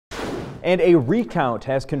And a recount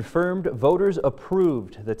has confirmed voters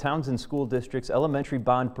approved the Townsend School District's elementary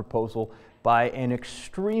bond proposal by an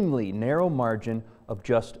extremely narrow margin of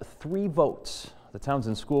just 3 votes. The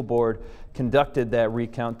Townsend School Board conducted that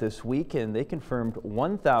recount this week, and they confirmed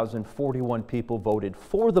 1,041 people voted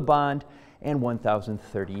for the bond and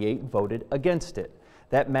 1,038 voted against it.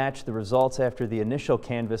 That matched the results after the initial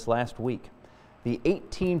canvass last week. The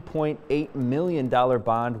 $18.8 million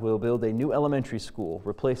bond will build a new elementary school,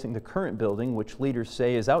 replacing the current building, which leaders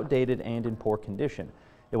say is outdated and in poor condition.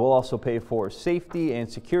 It will also pay for safety and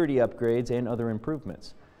security upgrades and other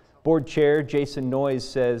improvements. Board Chair Jason Noyes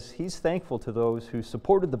says he's thankful to those who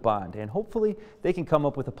supported the bond, and hopefully they can come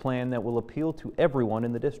up with a plan that will appeal to everyone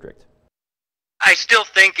in the district. I still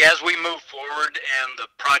think as we move forward and the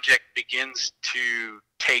project begins to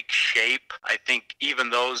take shape, I think even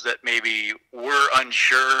those that maybe were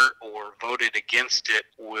unsure or voted against it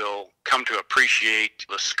will come to appreciate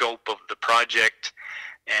the scope of the project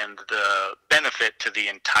and the benefit to the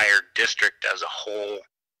entire district as a whole.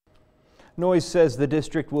 Noyes says the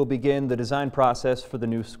district will begin the design process for the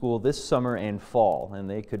new school this summer and fall, and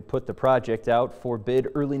they could put the project out for bid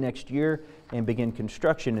early next year and begin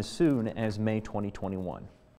construction as soon as May 2021.